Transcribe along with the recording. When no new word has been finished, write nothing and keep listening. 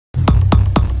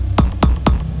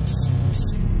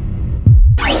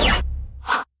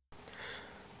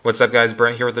What's up guys,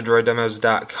 Brent here with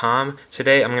thedroiddemos.com.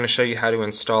 Today I'm going to show you how to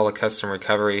install a custom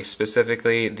recovery,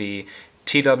 specifically the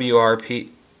TWRP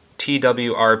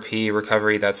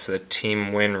recovery. That's the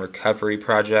Team Win recovery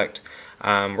project.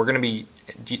 We're going to be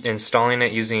installing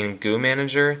it using Goo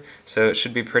Manager, so it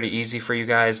should be pretty easy for you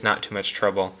guys, not too much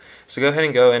trouble. So go ahead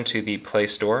and go into the Play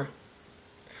Store.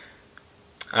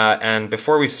 And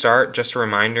before we start, just a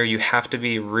reminder, you have to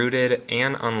be rooted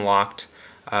and unlocked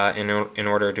in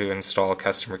order to install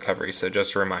custom recovery, so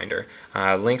just a reminder.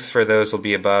 Links for those will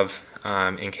be above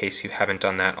in case you haven't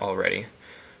done that already.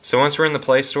 So once we're in the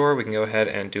Play Store, we can go ahead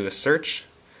and do a search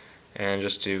and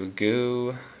just do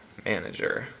Goo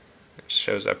Manager. It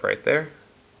shows up right there.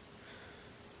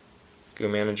 Goo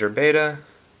Manager Beta.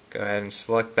 Go ahead and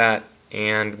select that,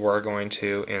 and we're going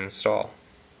to install.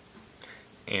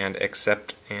 And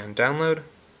accept and download.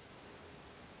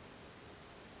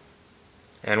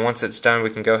 And once it's done, we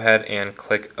can go ahead and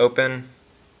click Open.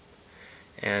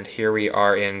 And here we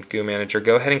are in Goo Manager.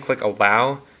 Go ahead and click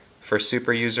Allow for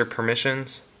super user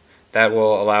permissions. That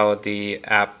will allow the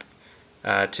app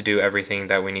to do everything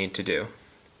that we need to do.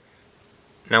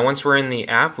 Now once we're in the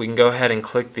app, we can go ahead and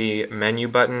click the menu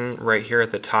button right here at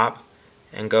the top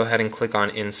and go ahead and click on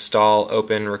Install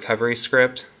Open Recovery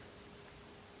Script.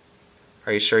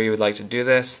 Are you sure you would like to do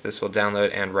this? This will download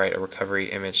and write a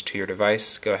recovery image to your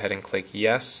device. Go ahead and click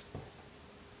Yes.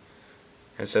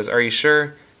 It says, are you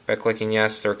sure? By clicking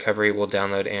Yes, the recovery will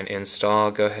download and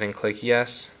install. Go ahead and click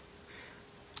Yes.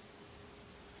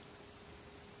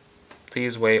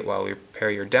 Please wait while we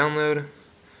prepare your download.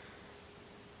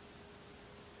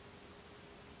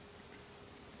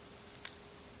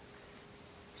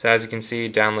 So as you can see,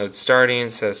 download starting.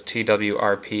 It says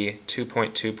TWRP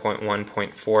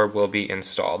 2.2.1.4 will be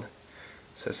installed.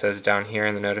 So it says down here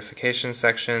in the notification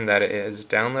section that it is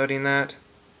downloading that,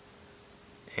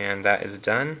 and that is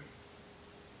done.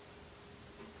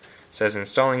 It says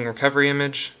installing recovery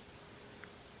image.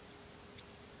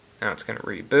 Now it's going to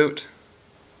reboot.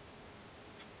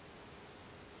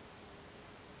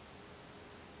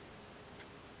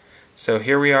 So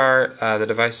here we are, the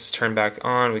device is turned back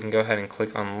on. We can go ahead and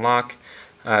click Unlock.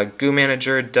 Goo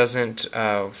Manager doesn't,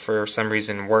 for some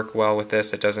reason, work well with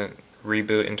this. It doesn't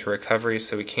reboot into recovery,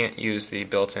 so we can't use the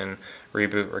built-in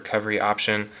reboot recovery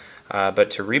option.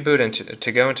 But to reboot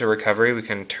to go into recovery, we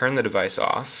can turn the device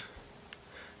off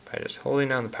by just holding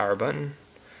down the power button.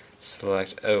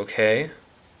 Select OK.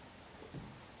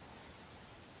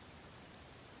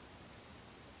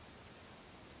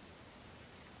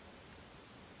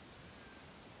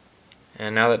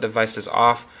 And now that the device is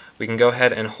off, we can go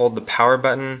ahead and hold the power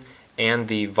button and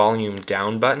the volume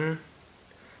down button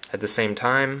at the same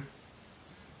time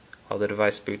while the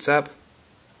device boots up.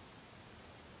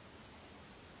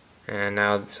 And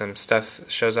now some stuff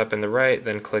shows up in the right,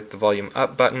 then click the volume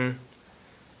up button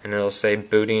and it'll say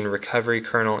booting recovery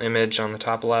kernel image on the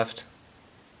top left.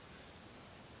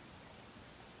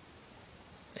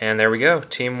 And there we go,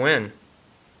 Team Win.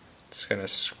 It's going to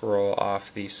scroll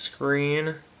off the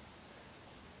screen.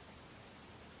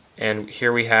 And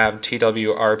here we have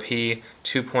TWRP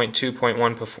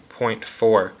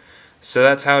 2.2.1.4. So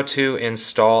that's how to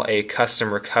install a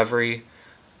custom recovery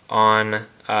on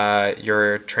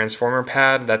your transformer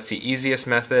pad. That's the easiest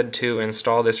method to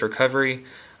install this recovery.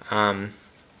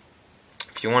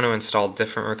 If you want to install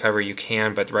different recovery, you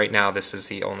can, but right now this is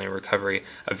the only recovery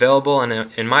available,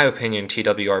 and in my opinion,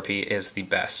 TWRP is the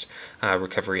best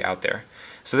recovery out there.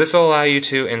 So this will allow you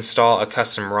to install a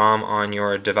custom ROM on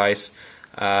your device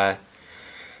if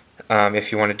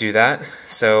you want to do that.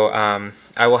 So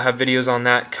I will have videos on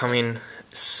that coming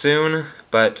soon,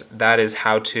 but that is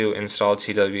how to install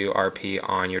TWRP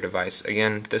on your device.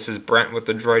 Again, this is Brent with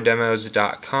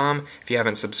thedroiddemos.com. If you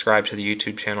haven't subscribed to the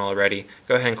YouTube channel already,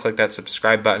 go ahead and click that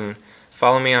subscribe button.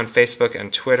 Follow me on Facebook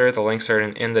and Twitter. The links are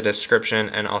in the description,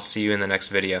 and I'll see you in the next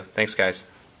video. Thanks, guys.